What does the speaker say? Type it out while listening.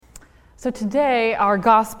So today, our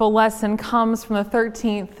gospel lesson comes from the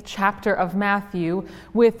 13th chapter of Matthew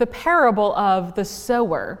with the parable of the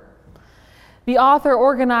sower. The author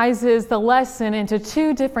organizes the lesson into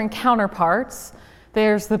two different counterparts.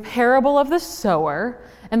 There's the parable of the sower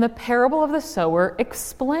and the parable of the sower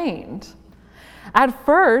explained. At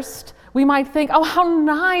first, we might think, oh, how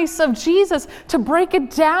nice of Jesus to break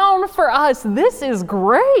it down for us. This is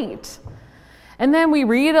great. And then we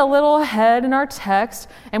read a little ahead in our text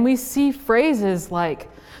and we see phrases like,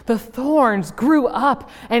 the thorns grew up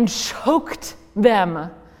and choked them.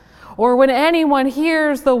 Or when anyone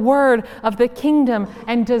hears the word of the kingdom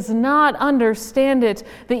and does not understand it,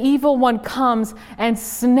 the evil one comes and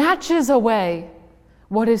snatches away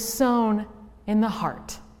what is sown in the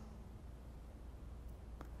heart.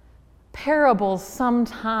 Parables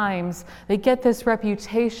sometimes, they get this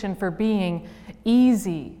reputation for being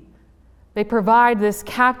easy. They provide this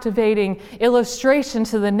captivating illustration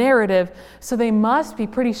to the narrative, so they must be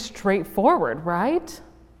pretty straightforward, right?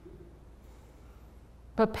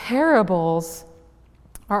 But parables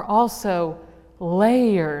are also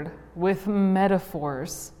layered with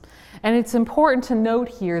metaphors. And it's important to note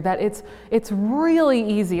here that it's really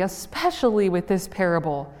easy, especially with this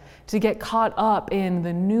parable, to get caught up in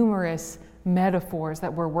the numerous metaphors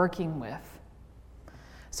that we're working with.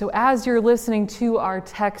 So as you're listening to our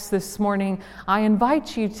text this morning, I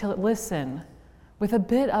invite you to listen with a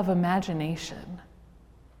bit of imagination.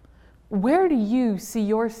 Where do you see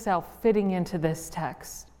yourself fitting into this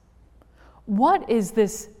text? What is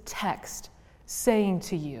this text saying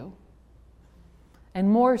to you? And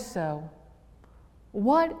more so,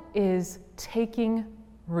 what is taking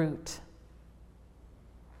root?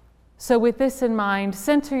 So with this in mind,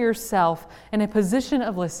 center yourself in a position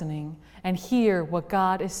of listening and hear what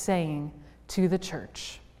God is saying to the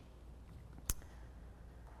church.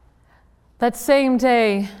 That same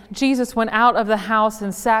day, Jesus went out of the house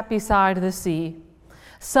and sat beside the sea.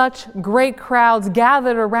 Such great crowds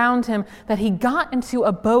gathered around him that he got into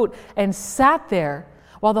a boat and sat there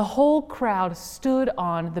while the whole crowd stood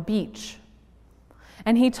on the beach.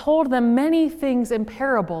 And he told them many things in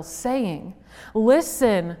parables, saying,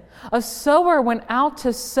 "Listen, a sower went out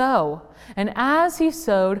to sow, and as he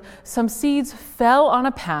sowed, some seeds fell on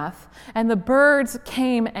a path, and the birds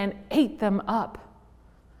came and ate them up.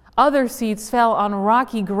 Other seeds fell on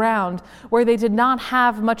rocky ground where they did not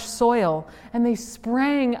have much soil, and they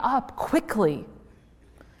sprang up quickly,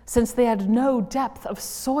 since they had no depth of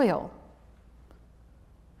soil.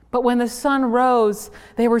 But when the sun rose,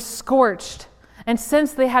 they were scorched, and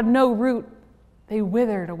since they had no root, they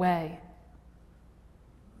withered away.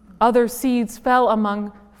 Other seeds fell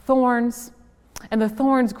among thorns, and the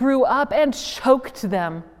thorns grew up and choked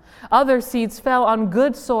them. Other seeds fell on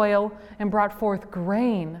good soil and brought forth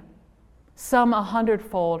grain, some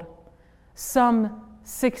 100-fold, some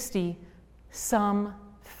 60, some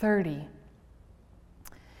 30.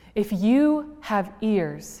 If you have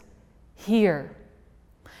ears, hear.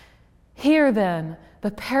 Hear then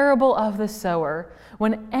the parable of the sower.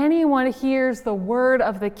 When anyone hears the word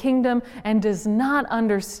of the kingdom and does not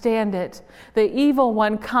understand it, the evil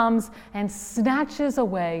one comes and snatches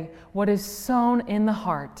away what is sown in the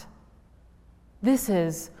heart. This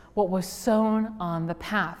is what was sown on the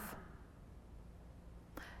path.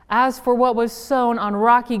 As for what was sown on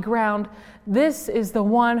rocky ground, this is the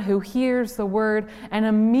one who hears the word and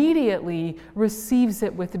immediately receives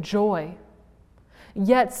it with joy.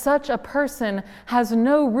 Yet such a person has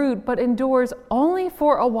no root but endures only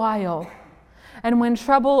for a while. And when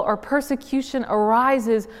trouble or persecution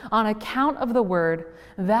arises on account of the word,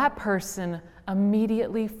 that person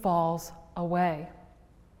immediately falls away.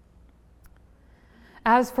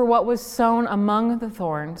 As for what was sown among the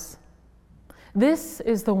thorns, this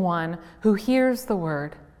is the one who hears the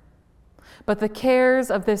word. But the cares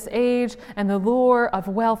of this age and the lure of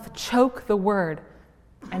wealth choke the word,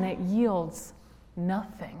 and it yields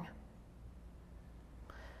nothing.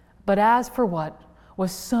 But as for what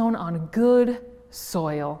was sown on good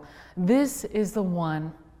soil, this is the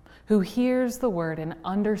one who hears the word and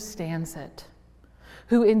understands it,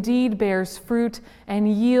 who indeed bears fruit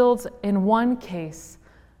and yields in one case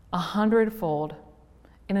 100-fold,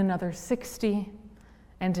 in another 60,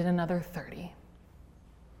 and in another 30.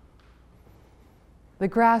 The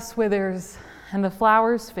grass withers and the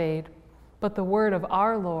flowers fade, but the word of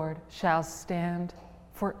our Lord shall stand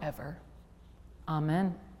forever.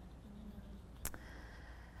 Amen.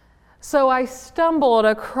 So I stumbled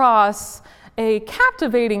across a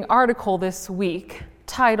captivating article this week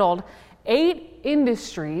titled 8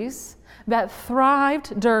 Industries That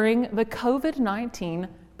Thrived During the COVID-19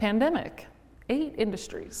 Pandemic. 8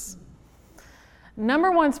 industries.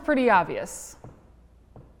 Number one's pretty obvious.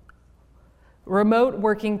 Remote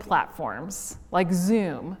working platforms like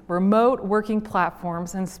Zoom, remote working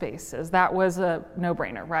platforms and spaces. That was a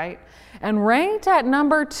no-brainer, right? And ranked at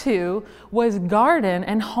number 2 was garden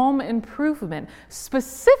and home improvement,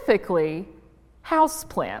 specifically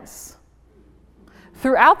houseplants.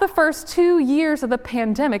 Throughout the first 2 years of the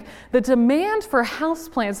pandemic, the demand for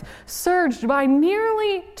houseplants surged by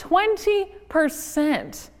nearly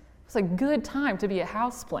 20%. It's a good time to be a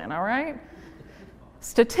houseplant, all right?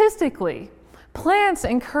 Statistically, plants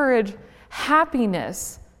encourage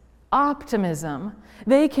happiness, optimism.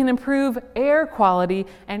 They can improve air quality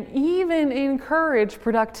and even encourage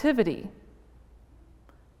productivity.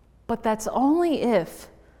 But that's only if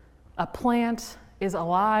a plant is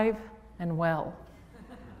alive and well.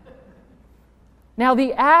 Now,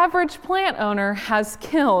 the average plant owner has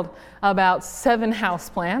killed about 7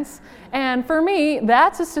 houseplants, and for me,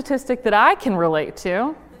 that's a statistic that I can relate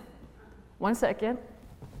to. One second.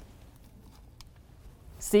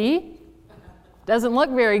 See? Doesn't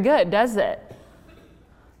look very good, does it?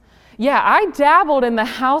 Yeah, I dabbled in the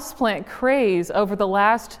houseplant craze over the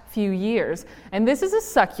last few years, and this is a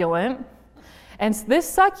succulent, and this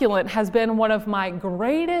succulent has been one of my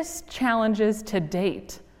greatest challenges to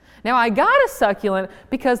date. Now, I got a succulent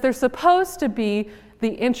because they're supposed to be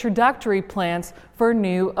the introductory plants for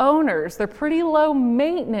new owners. They're pretty low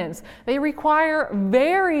maintenance. They require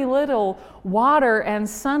very little water and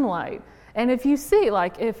sunlight. And if you see,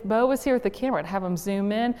 like if Bo was here with the camera, I'd have him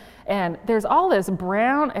zoom in, and there's all this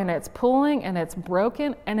brown, and it's pulling, and it's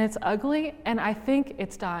broken, and it's ugly, and I think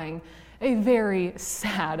it's dying a very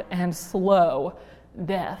sad and slow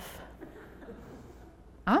death.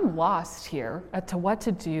 I'm lost here as to what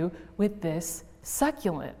to do with this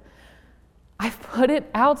succulent. I've put it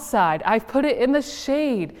outside. I've put it in the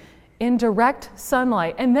shade, in direct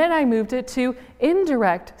sunlight, and then I moved it to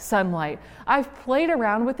indirect sunlight. I've played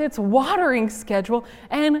around with its watering schedule,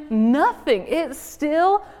 and nothing. It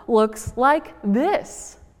still looks like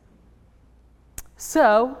this.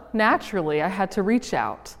 So, naturally, I had to reach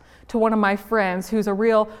out to one of my friends who's a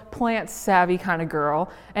real plant-savvy kind of girl,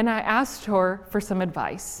 and I asked her for some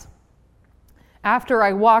advice. After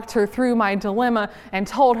I walked her through my dilemma and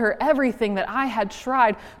told her everything that I had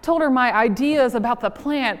tried, told her my ideas about the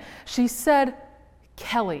plant, she said,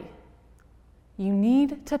 "Kelley, you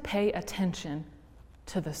need to pay attention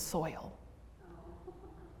to the soil."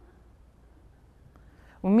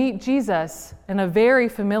 We meet Jesus in a very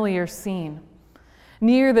familiar scene.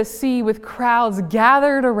 Near the sea with crowds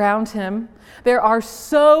gathered around him, there are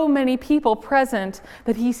so many people present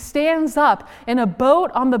that he stands up in a boat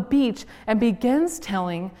on the beach and begins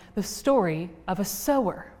telling the story of a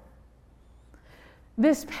sower.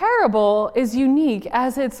 This parable is unique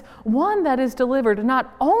as it's one that is delivered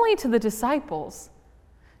not only to the disciples.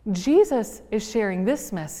 Jesus is sharing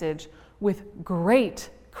this message with great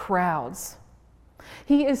crowds.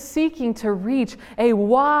 He is seeking to reach a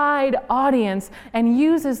wide audience and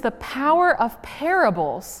uses the power of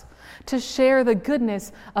parables to share the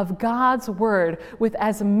goodness of God's word with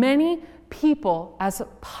as many people as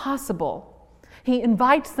possible. He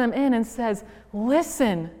invites them in and says,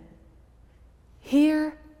 "Listen,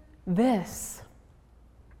 hear this."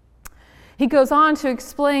 He goes on to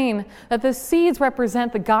explain that the seeds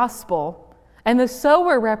represent the gospel, and the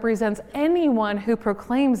sower represents anyone who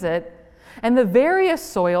proclaims it, and the various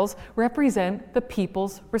soils represent the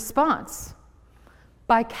people's response.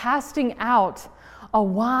 By casting out a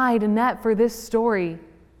wide net for this story,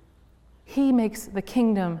 he makes the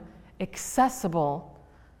kingdom accessible,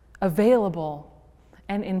 available,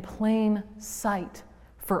 and in plain sight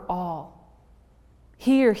for all.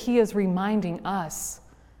 Here he is reminding us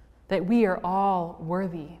that we are all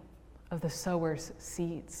worthy of the sower's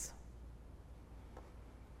seeds.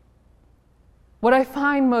 What I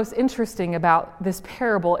find most interesting about this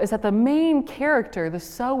parable is that the main character, the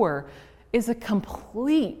sower, is a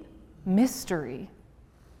complete mystery.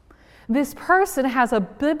 This person has a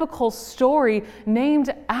biblical story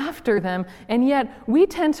named after them, and yet we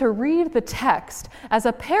tend to read the text as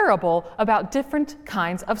a parable about different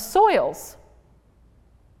kinds of soils.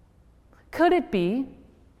 Could it be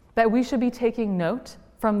that we should be taking note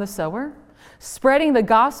from the sower? Spreading the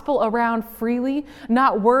gospel around freely,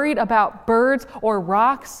 not worried about birds or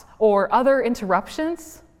rocks or other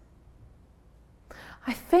interruptions?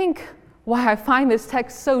 I think why I find this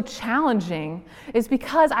text so challenging is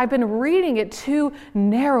because I've been reading it too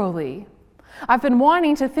narrowly. I've been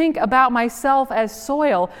wanting to think about myself as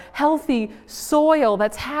soil, healthy soil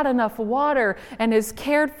that's had enough water and is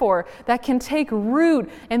cared for, that can take root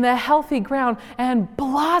in the healthy ground and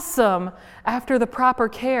blossom after the proper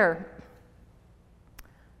care.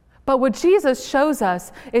 But what Jesus shows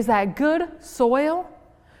us is that good soil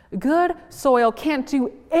can't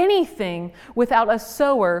do anything without a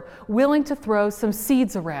sower willing to throw some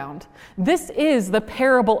seeds around. This is the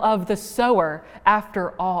parable of the sower,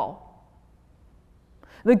 after all.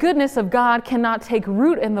 The goodness of God cannot take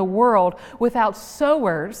root in the world without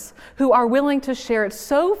sowers who are willing to share it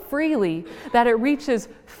so freely that it reaches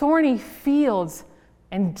thorny fields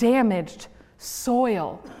and damaged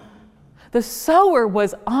soil. The sower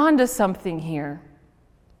was onto something here.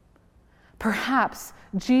 Perhaps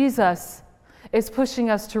Jesus is pushing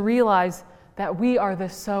us to realize that we are the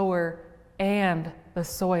sower and the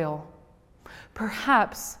soil.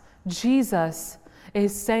 Perhaps Jesus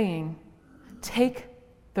is saying, take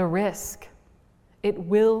the risk. It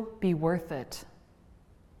will be worth it.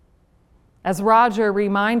 As Roger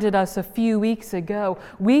reminded us a few weeks ago,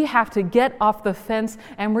 we have to get off the fence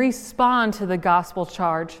and respond to the gospel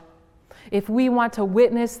charge. If we want to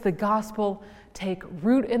witness the gospel take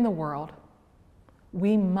root in the world,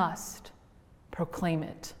 we must proclaim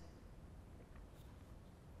it.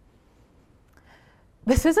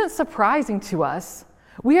 This isn't surprising to us.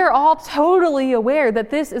 We are all totally aware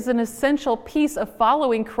that this is an essential piece of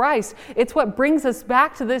following Christ. It's what brings us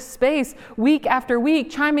back to this space week after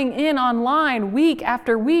week, chiming in online week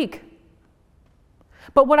after week.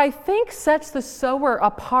 But what I think sets the sower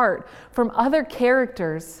apart from other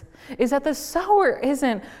characters is that the sower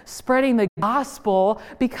isn't spreading the gospel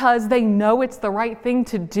because they know it's the right thing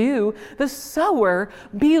to do. The sower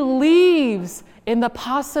believes in the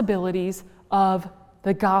possibilities of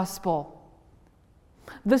the gospel.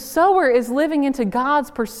 The sower is living into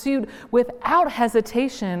God's pursuit without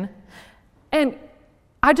hesitation. And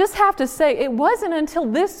I just have to say, it wasn't until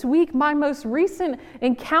this week, my most recent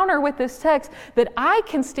encounter with this text, that I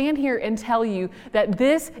can stand here and tell you that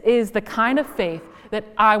this is the kind of faith that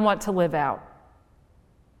I want to live out.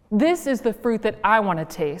 This is the fruit that I want to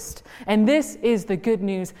taste. And this is the good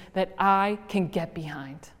news that I can get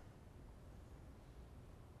behind.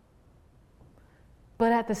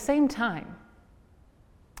 But at the same time,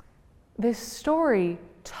 this story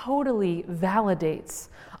totally validates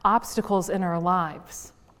obstacles in our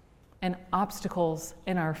lives and obstacles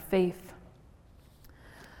in our faith.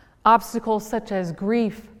 Obstacles such as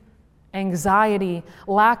grief, anxiety,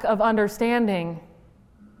 lack of understanding,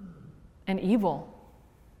 and evil.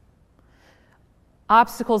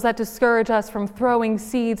 Obstacles that discourage us from throwing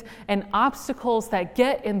seeds, and obstacles that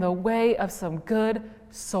get in the way of some good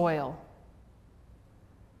soil.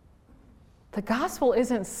 The gospel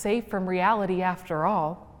isn't safe from reality after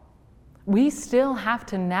all. We still have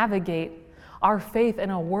to navigate our faith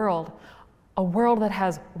in a world that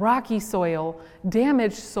has rocky soil,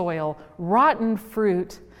 damaged soil, rotten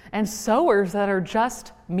fruit, and sowers that are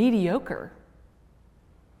just mediocre.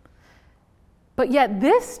 But yet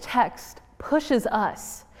this text pushes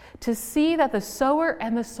us to see that the sower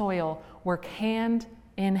and the soil work hand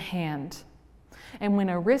in hand. And when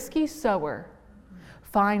a risky sower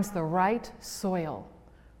finds the right soil,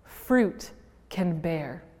 fruit can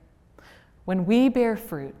bear. When we bear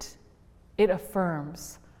fruit, it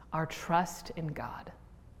affirms our trust in God.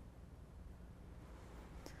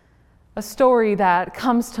 A story that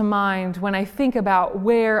comes to mind when I think about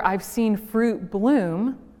where I've seen fruit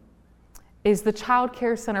bloom is the Child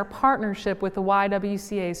Care Center partnership with the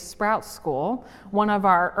YWCA's Sprout School, one of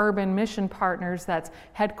our urban mission partners that's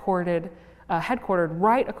headquartered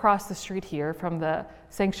right across the street here from the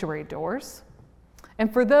sanctuary doors.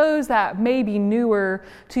 And for those that may be newer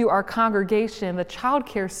to our congregation, the Child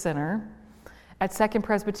Care Center at Second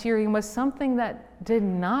Presbyterian was something that did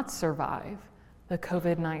not survive the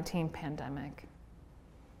COVID-19 pandemic.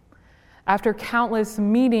 After countless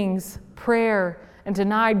meetings, prayer, and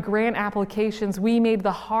denied grant applications, we made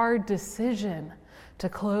the hard decision to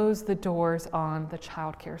close the doors on the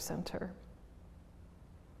Child Care Center.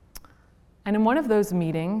 And in one of those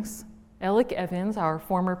meetings, Alec Evans, our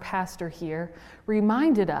former pastor here,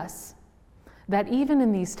 reminded us that even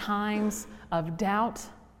in these times of doubt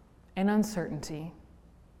and uncertainty,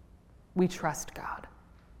 we trust God.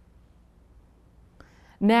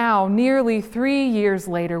 Now, nearly 3 years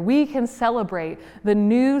later, we can celebrate the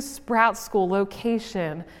new Sprout School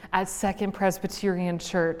location at Second Presbyterian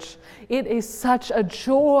Church. It is such a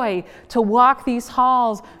joy to walk these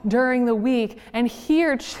halls during the week and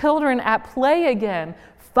hear children at play again,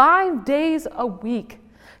 5 days a week.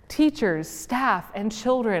 Teachers, staff, and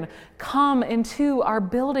children come into our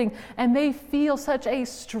building and they feel such a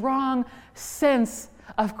strong sense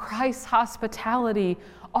of Christ's hospitality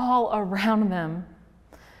all around them.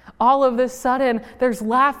 all of this sudden there's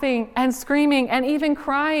laughing and screaming and even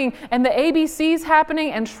crying and the ABCs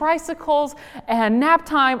happening and tricycles and nap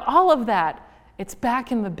time, all of that. It's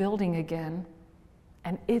back in the building again,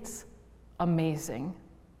 and it's amazing.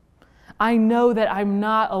 I know that I'm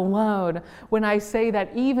not alone when I say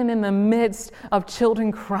that even in the midst of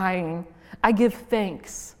children crying, I give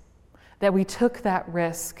thanks that we took that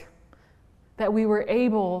risk, that we were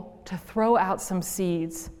able to throw out some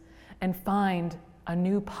seeds and find a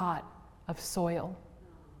new pot of soil.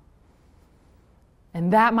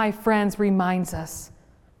 And that, my friends, reminds us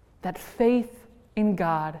that faith in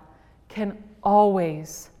God can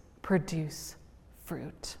always produce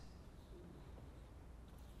fruit.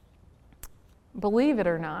 Believe it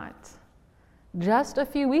or not, just a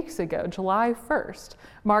few weeks ago, July 1st,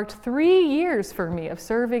 marked 3 years for me of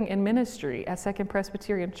serving in ministry at Second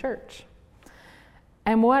Presbyterian Church.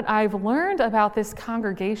 And what I've learned about this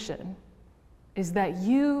congregation is that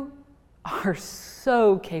you are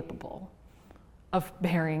so capable of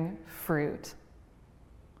bearing fruit.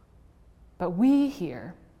 But we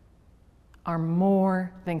here are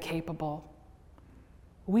more than capable.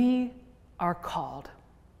 We are called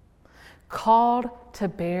to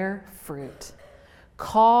bear fruit,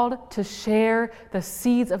 called to share the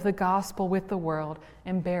seeds of the gospel with the world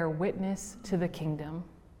and bear witness to the kingdom.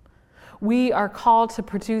 We are called to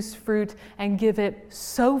produce fruit and give it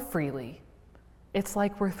so freely. It's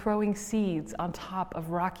like we're throwing seeds on top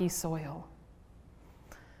of rocky soil.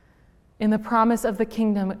 In the promise of the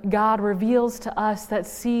kingdom, God reveals to us that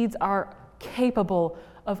seeds are capable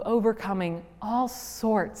of overcoming all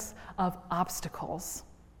sorts of obstacles.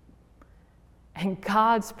 And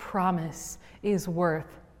God's promise is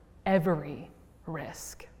worth every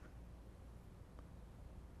risk.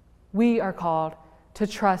 We are called to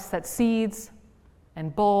trust that seeds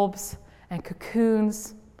and bulbs and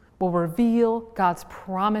cocoons will reveal God's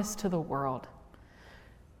promise to the world.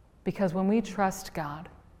 Because when we trust God,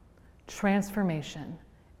 transformation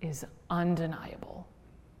is undeniable.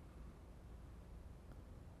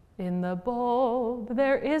 In the bulb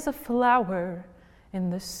there is a flower, in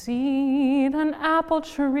the seed an apple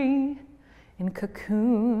tree, in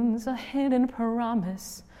cocoons a hidden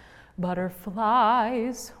promise.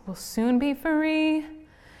 Butterflies will soon be free.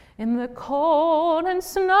 In the cold and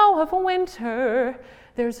snow of winter,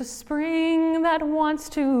 there's a spring that wants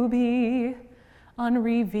to be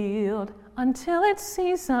unrevealed until its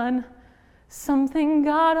season, something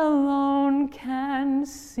God alone can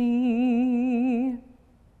see.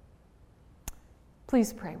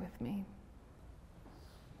 Please pray with me.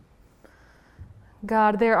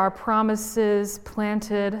 God, there are promises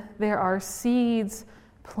planted, there are seeds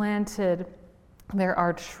planted, there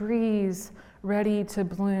are trees ready to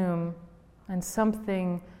bloom, and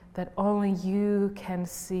something that only you can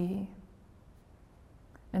see.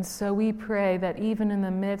 And so we pray that even in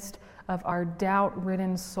the midst of our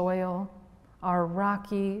doubt-ridden soil, our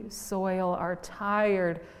rocky soil, our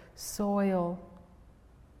tired soil,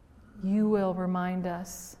 you will remind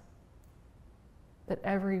us that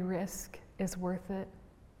every risk is worth it,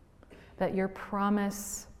 that your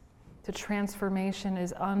promise to transformation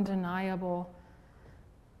is undeniable,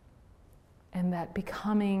 and that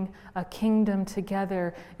becoming a kingdom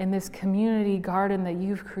together in this community garden that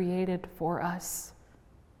you've created for us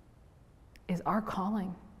is our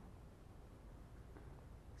calling.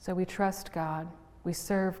 So we trust God, we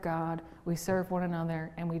serve one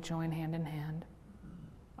another, and we join hand in hand.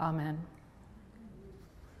 Amen.